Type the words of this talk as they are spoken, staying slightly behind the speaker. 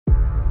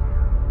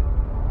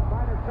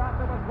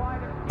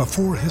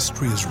Before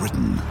history is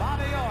written,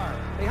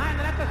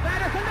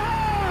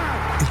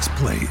 it's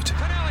played.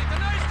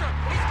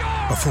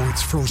 Before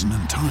it's frozen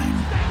in time,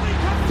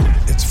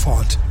 it's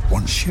fought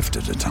one shift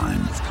at a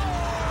time.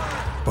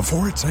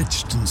 Before it's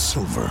etched in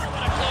silver,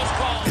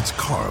 it's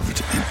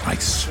carved in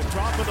ice.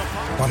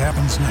 What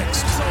happens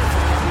next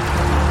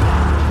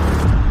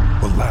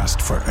will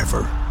last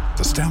forever.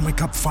 The Stanley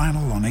Cup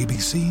Final on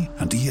ABC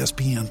and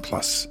ESPN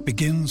Plus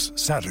begins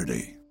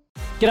Saturday.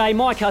 G'day,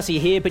 Mike Hussey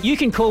here, but you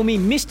can call me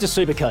Mr.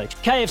 Supercoach.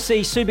 KFC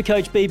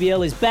Supercoach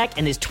BBL is back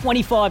and there's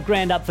 25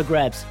 grand up for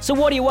grabs. So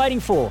what are you waiting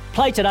for?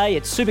 Play today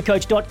at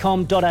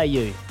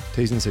supercoach.com.au.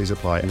 T's and C's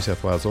apply. New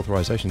South Wales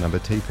authorisation number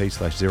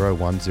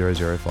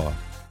TP/01005.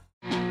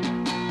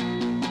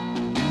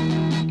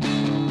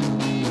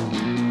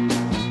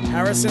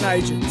 Harrison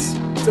Agents.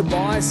 To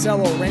buy, sell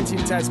or rent in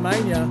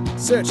Tasmania,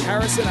 search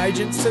Harrison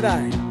Agents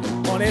today.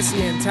 On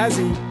SEN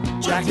Tassie,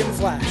 Jack and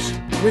Flash.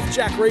 With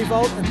Jack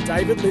Revolt and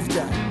David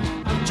Lithgow.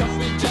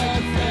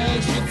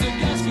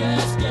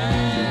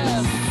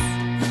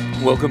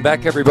 Welcome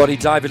back, everybody.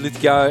 David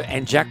Lithgow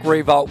and Jack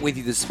Revolt with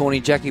you this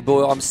morning. Jackie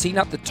boy, I'm sitting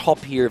up the top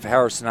here of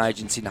Harrison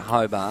Agents in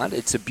Hobart.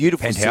 It's a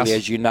beautiful Penthouse. city,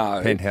 as you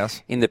know.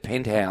 Penthouse. In the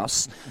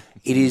penthouse.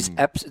 It is.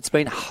 It's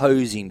been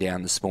hosing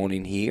down this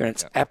morning here, and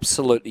it's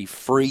absolutely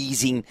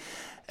freezing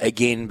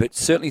again, but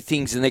certainly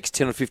things in the next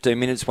 10 or 15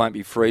 minutes won't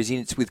be freezing.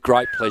 It's with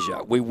great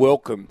pleasure. We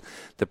welcome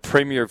the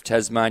Premier of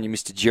Tasmania,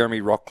 Mr.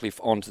 Jeremy Rockliff,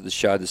 onto the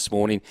show this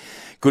morning.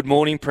 Good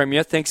morning,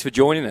 Premier. Thanks for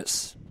joining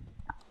us.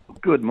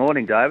 Good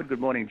morning, David. Good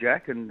morning,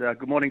 Jack, and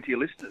good morning to your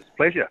listeners.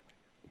 Pleasure.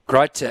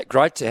 Great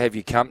to have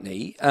your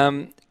company.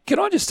 Can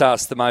I just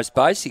ask the most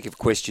basic of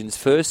questions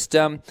first?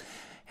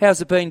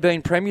 How's it been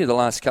being Premier the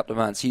last couple of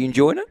months? Are you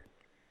enjoying it?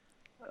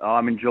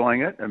 I'm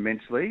enjoying it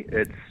immensely.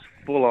 It's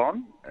full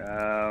on.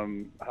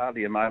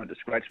 Hardly a moment to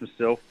scratch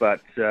myself,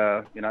 but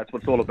it's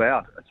what it's all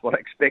about. It's what I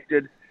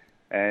expected,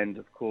 and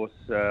of course,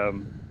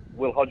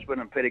 Will Hodgman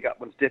and Peter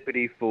Gutman's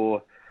deputy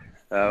for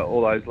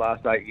all those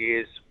last 8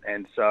 years,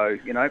 and so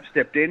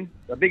stepped in.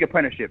 A big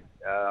apprenticeship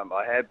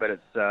I had, but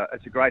it's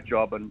a great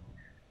job and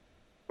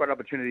great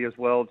opportunity as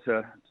well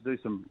to do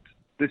some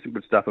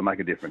good stuff and make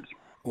a difference.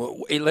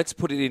 Well, let's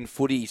put it in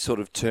footy sort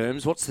of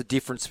terms. What's the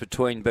difference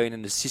between being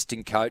an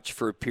assistant coach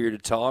for a period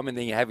of time and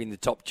then you're having the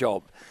top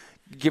job?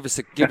 Give us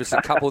a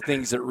couple of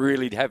things that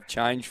really have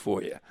changed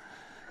for you.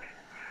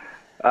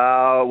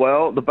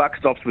 Well, the buck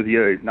stops with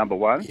you, number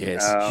one.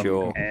 Yes,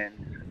 sure. And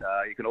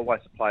you can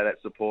always play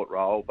that support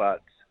role,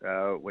 but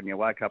when you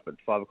wake up at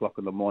 5 o'clock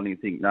in the morning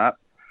and think, no,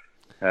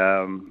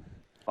 I'm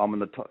on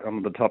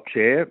the top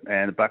chair,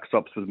 and the buck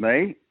stops with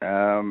me,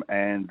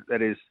 and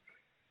that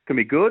can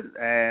be good,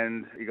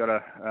 and you got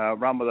to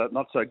run with it.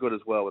 Not so good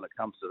as well when it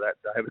comes to that,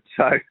 David.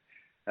 So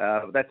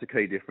that's a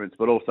key difference.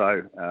 But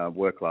also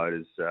workload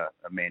is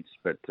immense,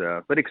 but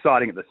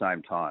exciting at the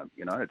same time.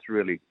 It's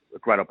really a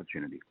great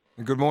opportunity.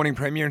 Good morning,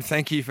 Premier, and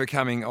thank you for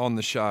coming on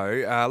the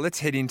show. Let's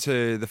head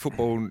into the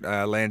football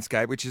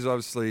landscape, which is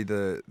obviously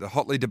the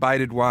hotly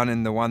debated one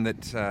and the one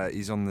that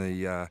is on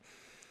the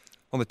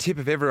tip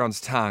of everyone's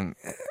tongue.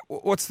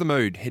 What's the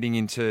mood heading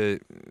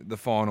into the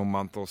final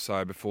month or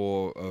so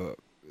before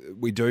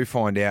we do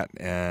find out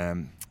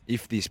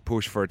if this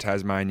push for a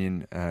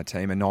Tasmanian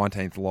team, a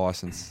 19th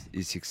licence,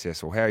 is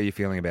successful? How are you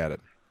feeling about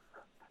it?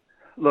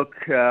 Look,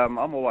 I'm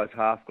always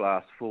half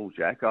glass full,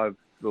 Jack. I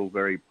feel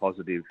very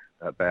positive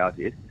about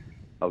it.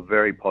 I'm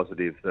very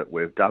positive that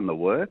we've done the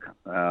work.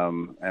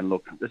 And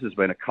look, this has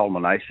been a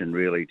culmination,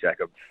 really, Jack,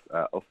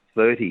 of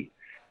 30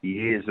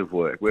 years of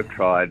work. We've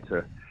tried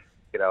to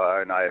get our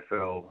own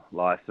AFL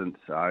licence,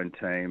 our own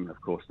team, of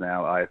course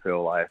now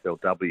AFL,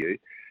 AFLW.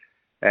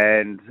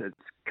 And it's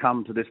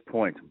come to this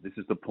point. This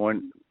is the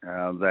point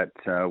that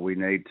we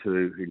need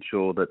to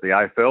ensure that the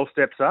AFL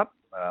steps up,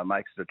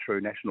 makes it a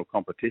true national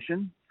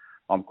competition.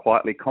 I'm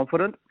quietly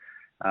confident,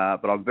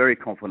 but I'm very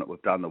confident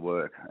we've done the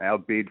work. Our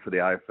bid for the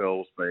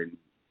AFL's been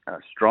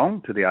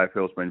strong. To the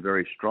AFL's been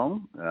very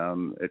strong.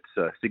 It's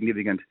a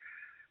significant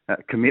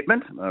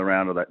commitment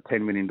around that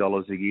 $10 million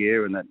a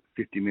year and that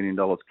 $50 million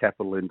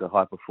capital into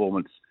high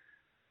performance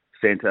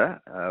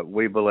centre.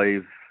 We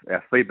believe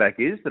our feedback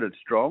is that it's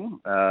strong.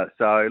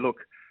 So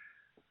look,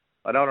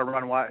 I don't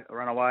want to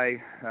run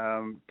away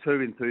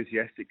too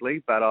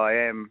enthusiastically, but I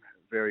am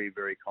very,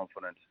 very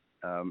confident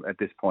at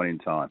this point in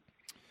time.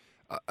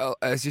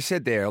 As you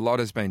said there, a lot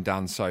has been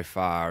done so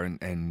far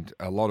and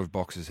a lot of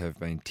boxes have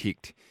been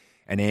ticked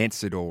and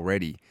answered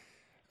already.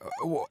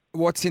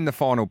 What's in the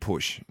final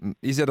push?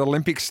 Is it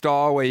Olympic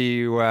style where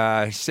you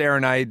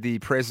serenade the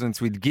presidents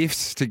with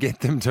gifts to get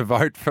them to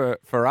vote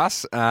for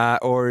us?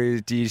 Or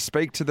do you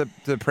speak to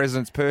the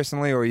presidents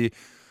personally, or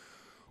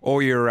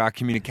all your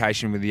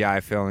communication with the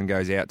AFL and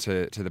goes out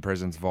to the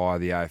presidents via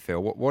the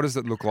AFL? What does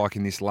it look like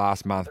in this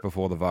last month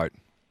before the vote?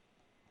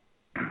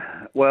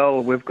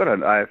 Well, we've got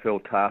an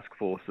AFL task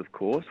force, of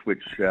course,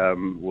 which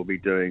will be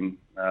doing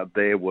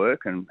their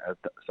work and have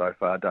so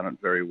far done it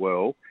very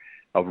well.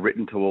 I've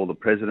written to all the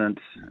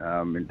presidents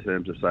in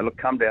terms of say, look,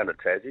 come down to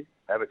Tassie,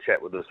 have a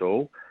chat with us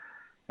all,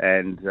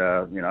 and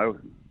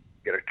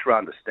get a true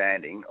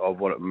understanding of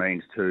what it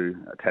means to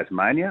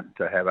Tasmania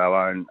to have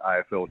our own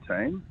AFL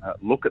team.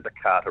 Look at the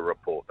Carter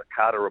report. The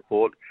Carter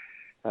report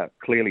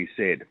clearly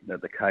said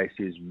that the case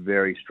is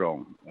very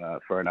strong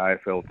for an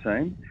AFL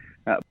team,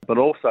 but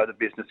also the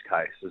business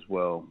case as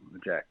well,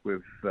 Jack.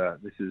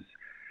 This is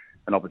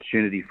an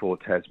opportunity for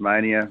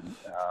Tasmania.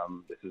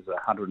 This is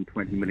a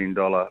 $120 million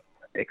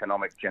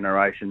economic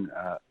generation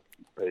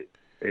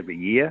every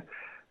year,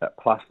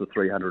 plus the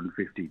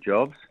 350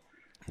 jobs.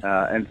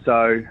 And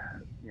so,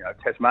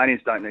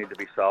 Tasmanians don't need to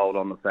be sold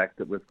on the fact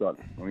that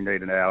we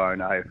need our own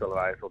AFL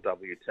and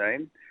AFLW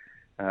team.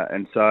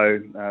 And so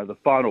the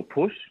final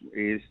push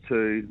is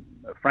to,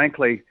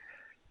 frankly,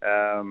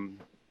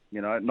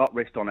 not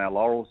rest on our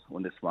laurels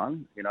on this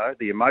one.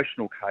 The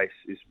emotional case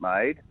is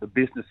made, the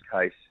business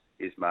case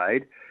is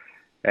made,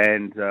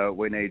 and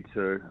we need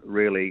to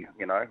really,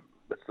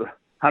 it's a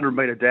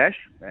 100-metre dash,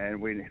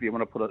 and if you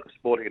want to put a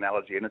sporting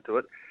analogy into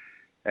it,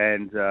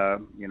 and,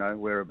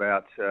 we're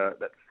about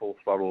that full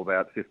throttle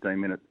about 15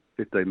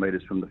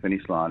 metres from the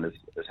finish line is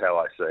how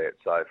I see it.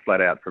 So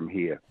flat out from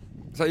here.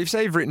 So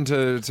you've written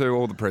to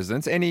all the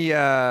presidents.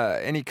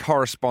 Any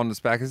correspondence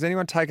back? Has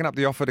anyone taken up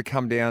the offer to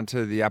come down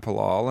to the Apple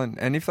Isle?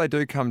 And if they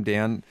do come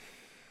down,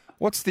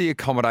 what's the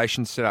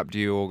accommodation setup do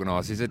you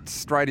organise? Is it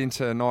straight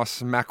into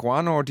nice Mach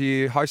 1, or do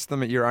you host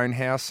them at your own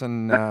house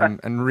and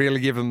and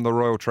really give them the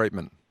royal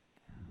treatment?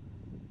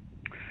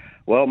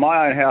 Well,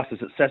 my own house is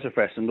at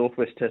Sassafras in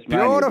northwest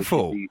Tasmania.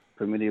 Beautiful. Which you'll be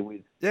familiar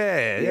with.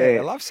 Yeah,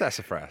 I love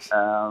Sassafras.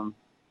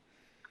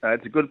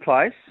 It's a good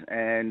place,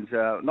 and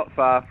not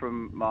far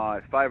from my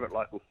favourite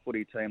local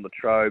footy team,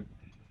 Latrobe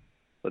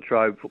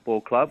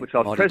Football Club, which I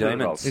was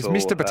president of. Is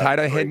Mr.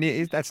 Potato Head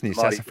near? That's near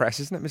Sassafras,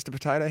 isn't it? Mr.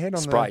 Potato Head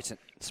on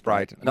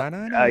Sprayton. No.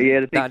 Yeah,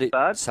 the Big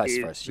Spud.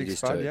 Sassafras. Big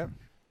Spud, yeah.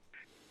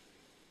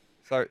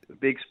 So the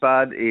Big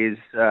Spud is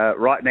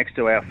right next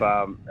to our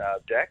farm,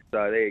 Jack.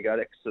 So there you go.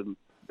 That's some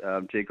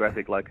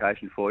geographic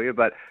location for you,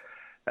 but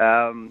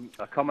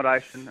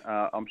accommodation,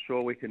 I'm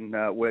sure we can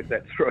work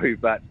that through.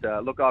 But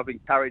look, I've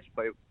encouraged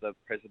the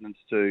presidents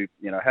to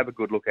have a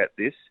good look at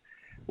this.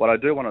 What I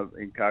do want to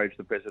encourage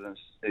the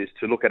presidents is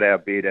to look at our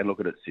bid and look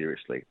at it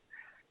seriously.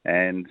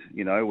 And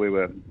we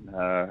were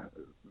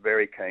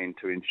very keen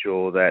to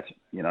ensure that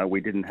we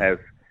didn't have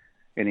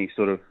any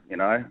sort of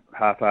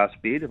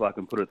half-assed bid, if I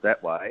can put it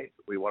that way.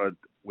 We're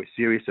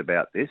serious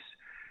about this.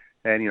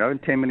 And,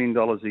 $10 million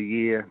a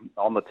year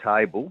on the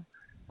table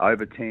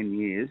over 10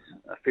 years,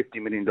 a $50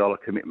 million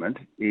commitment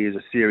is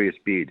a serious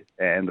bid.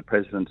 And the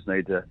presidents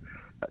need to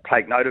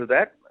take note of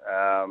that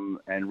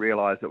and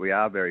realise that we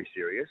are very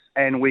serious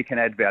and we can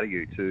add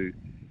value to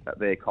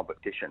their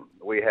competition.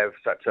 We have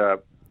such a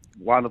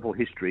wonderful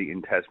history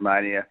in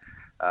Tasmania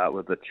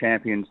with the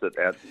champions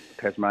that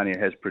Tasmania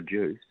has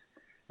produced.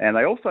 And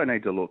they also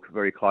need to look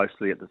very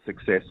closely at the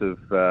success of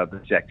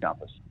the Jack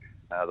Jumpers.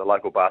 The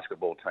local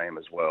basketball team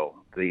as well,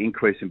 the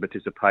increase in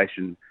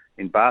participation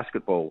in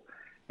basketball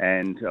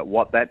and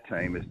what that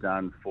team has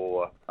done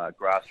for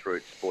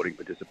grassroots sporting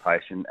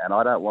participation. And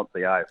I don't want the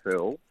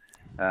AFL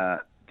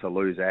to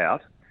lose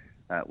out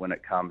when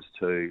it comes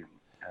to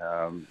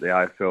the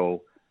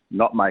AFL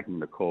not making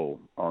the call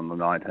on the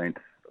 19th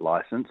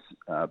licence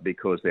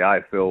because the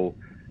AFL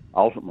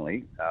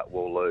ultimately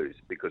will lose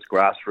because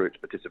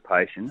grassroots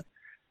participation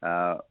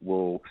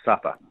will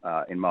suffer,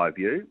 in my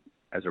view,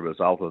 as a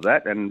result of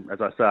that. And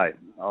as I say,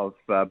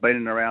 I've been in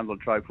and around the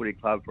Latrobe Footy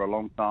Club for a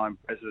long time,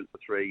 president for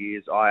 3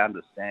 years. I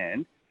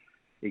understand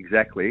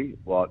exactly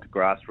what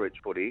grassroots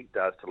footy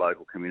does to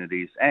local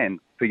communities and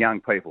for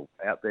young people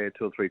out there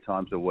 2 or 3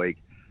 times a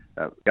week.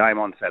 Game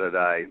on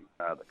Saturday,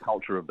 the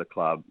culture of the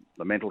club,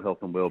 the mental health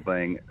and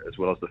wellbeing, as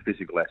well as the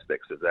physical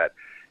aspects of that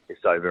is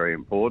so very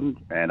important.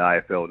 And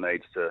AFL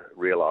needs to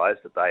realise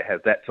that they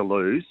have that to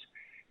lose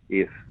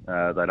if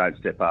they don't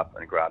step up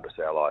and grant us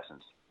our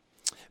licence.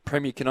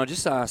 Premier, can I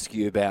just ask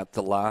you about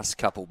the last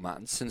couple of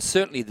months? And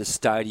certainly the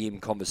stadium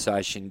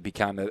conversation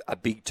became a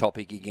big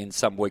topic again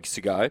some weeks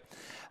ago.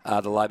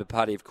 The Labor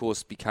Party, of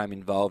course, became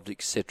involved,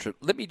 etc.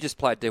 Let me just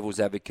play devil's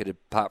advocate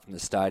apart from the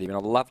stadium, and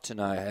I'd love to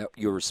know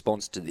your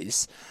response to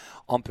this.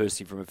 I'm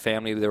personally from a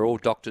family. They're all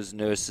doctors,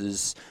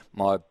 nurses.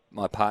 My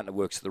partner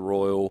works at the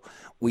Royal.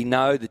 We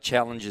know the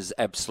challenges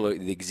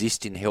absolutely that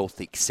exist in health,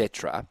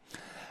 etc.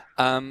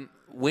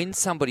 When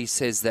somebody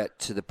says that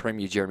to the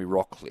Premier, Jeremy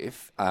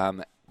Rockliff,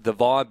 the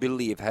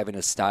viability of having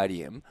a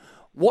stadium,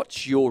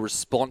 what's your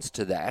response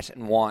to that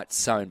and why it's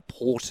so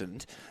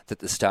important that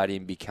the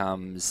stadium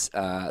becomes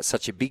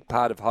such a big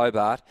part of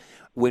Hobart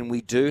when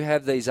we do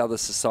have these other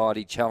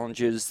society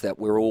challenges that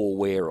we're all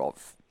aware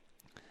of?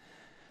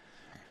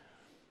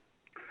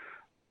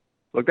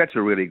 Look, that's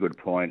a really good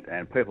point,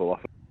 and people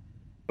often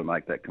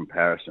make that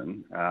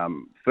comparison.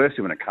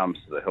 Firstly, when it comes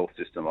to the health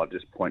system, I'll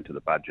just point to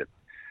the budget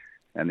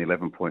and the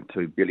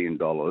 $11.2 billion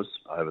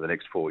over the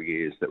next 4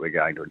 years that we're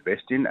going to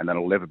invest in, and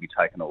that'll never be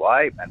taken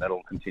away, and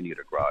that'll continue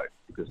to grow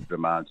because the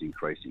demand's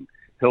increasing.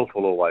 Health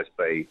will always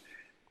be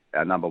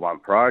our number one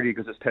priority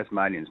because it's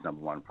Tasmanians'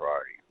 number one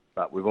priority.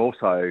 But we've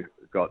also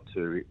got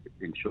to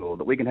ensure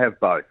that we can have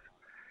both.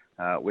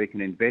 We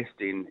can invest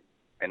in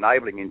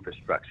enabling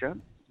infrastructure,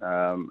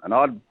 and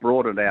I'd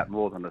broaden it out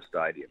more than a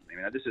stadium.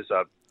 This is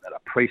a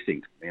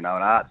precinct, an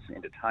arts,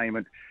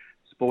 entertainment,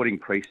 sporting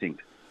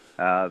precinct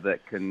that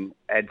can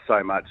add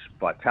so much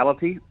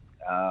vitality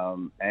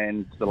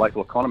and the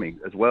local economy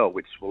as well,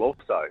 which will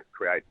also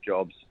create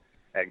jobs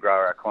and grow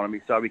our economy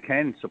so we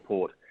can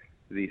support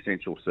the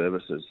essential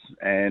services.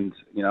 And,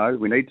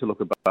 we need to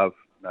look above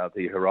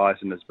the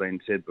horizon, as been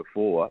said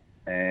before,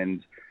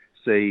 and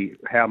see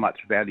how much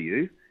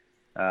value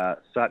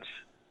such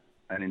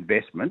an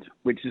investment,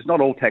 which is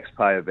not all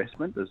taxpayer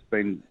investment. There's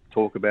been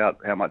talk about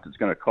how much it's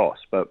going to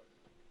cost, but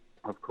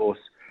of course,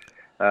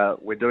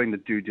 we're doing the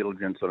due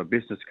diligence on a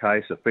business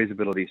case, a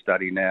feasibility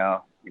study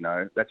now.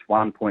 That's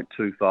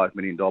 $1.25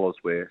 million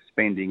we're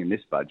spending in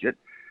this budget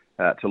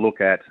to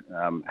look at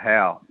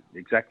how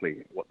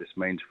exactly what this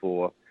means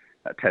for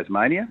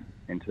Tasmania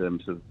in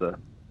terms of the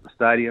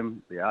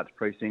stadium, the arts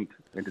precinct,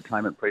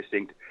 entertainment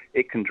precinct.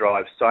 It can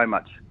drive so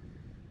much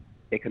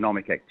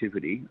economic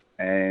activity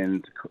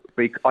and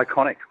be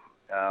iconic.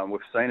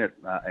 We've seen it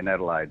in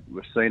Adelaide.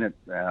 We've seen it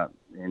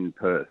in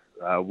Perth.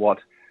 What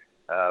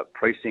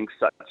precincts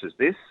such as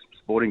this,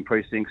 sporting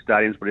precincts,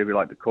 stadiums, whatever you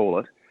like to call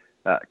it,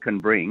 can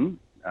bring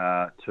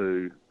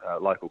to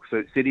local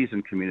cities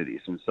and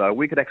communities. And so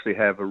we could actually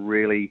have a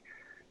really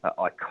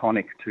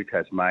iconic to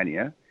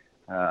Tasmania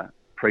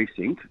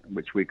precinct,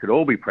 which we could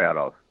all be proud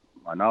of.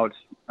 I know it's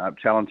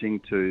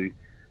challenging to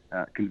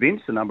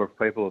convince a number of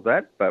people of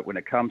that, but when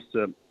it comes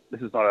to,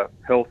 this is not a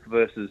health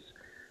versus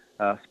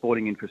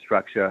sporting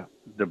infrastructure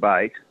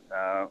debate.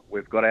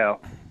 We've got our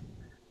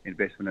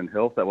investment in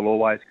health that will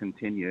always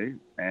continue,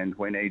 and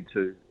we need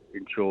to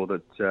ensure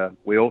that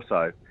we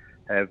also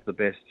have the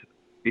best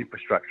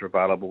infrastructure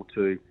available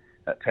to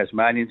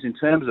Tasmanians in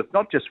terms of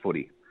not just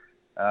footy,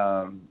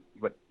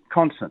 but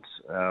concerts,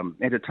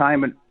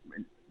 entertainment,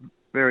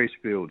 various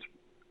fields,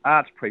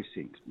 arts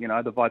precinct.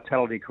 The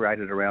vitality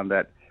created around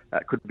that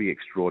could be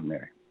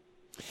extraordinary.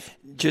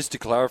 Just to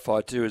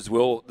clarify too as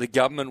well, the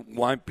government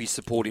won't be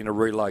supporting a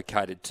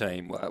relocated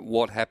team.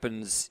 What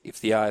happens if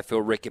the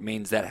AFL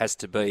recommends that has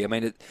to be?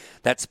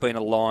 That's been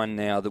a line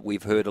now that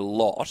we've heard a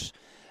lot.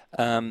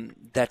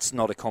 That's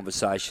not a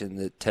conversation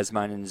that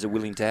Tasmanians are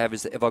willing to have.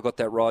 Have I got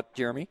that right,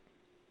 Jeremy?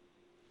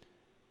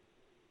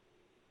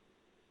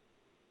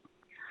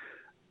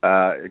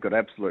 You got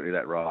absolutely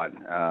that right.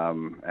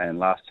 And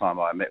last time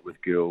I met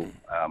with Gil,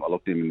 I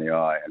looked him in the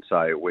eye and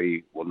say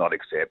we will not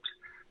accept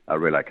a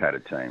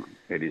relocated team.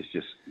 It is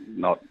just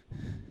not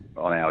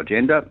on our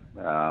agenda.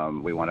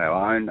 We want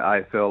our own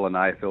AFL and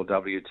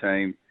AFLW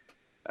team,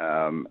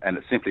 and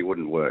it simply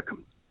wouldn't work.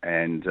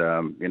 And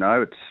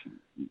it's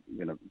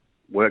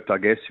worked, I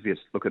guess, if you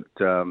look at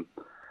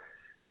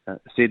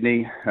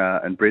Sydney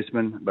and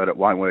Brisbane, but it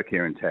won't work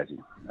here in Tassie.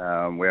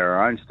 We're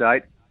our own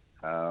state.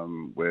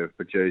 We've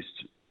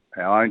produced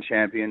our own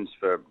champions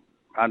for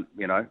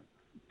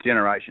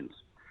generations,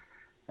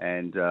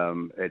 and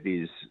it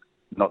is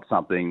not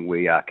something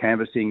we are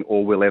canvassing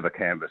or will ever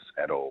canvass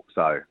at all.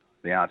 So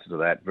the answer to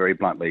that, very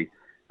bluntly,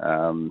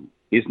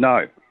 is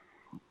no.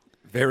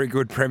 Very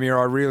good, Premier.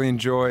 I really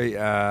enjoy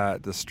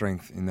the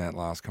strength in that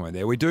last comment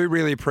there. We do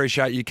really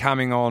appreciate you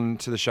coming on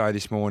to the show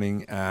this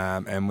morning,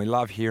 and we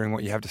love hearing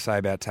what you have to say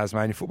about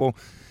Tasmania football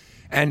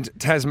and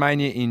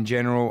Tasmania in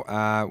general.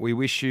 We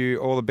wish you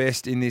all the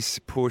best in this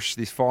push,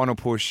 this final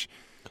push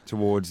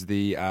towards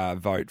the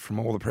vote from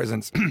all the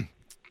presidents,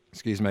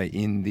 excuse me,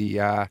 in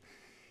the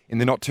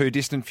not too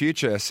distant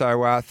future.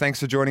 So thanks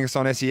for joining us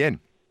on SEN.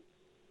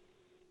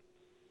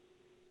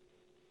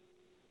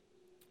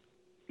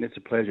 It's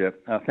a pleasure.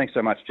 Thanks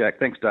so much, Jack.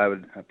 Thanks,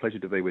 David. A pleasure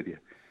to be with you.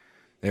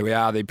 There we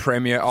are, the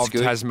Premier of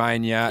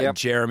Tasmania, Yep.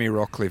 Jeremy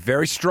Rockliff.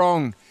 Very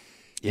strong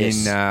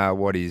Yes. in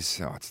what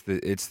is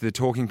it's the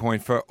talking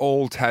point for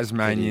all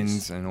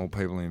Tasmanians and all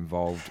people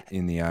involved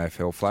in the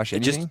AFL. Flash,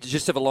 anything?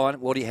 Just have a line.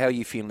 How are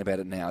you feeling about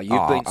it now?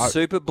 You've been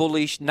super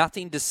bullish.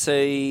 Nothing to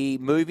see.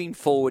 Moving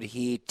forward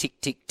here. Tick,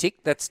 tick,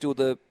 tick. That's still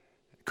the.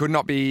 Could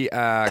not be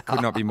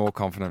more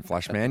confident,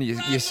 Flashman.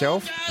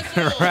 Yourself?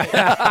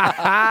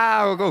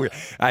 Well, cool.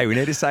 Hey, we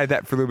need to save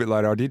that for a little bit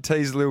later. I did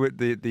tease a little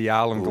bit the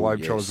Arlen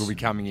Globetrotters will be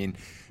coming in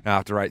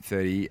after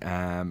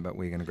 8:30, but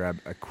we're going to grab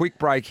a quick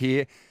break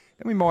here.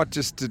 Then we might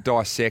just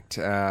dissect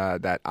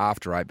that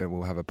after 8, but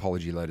we'll have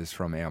apology letters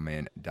from our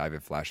man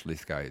David Flash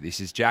Lithgow.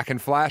 This is Jack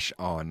and Flash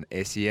on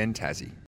SEN Tassie.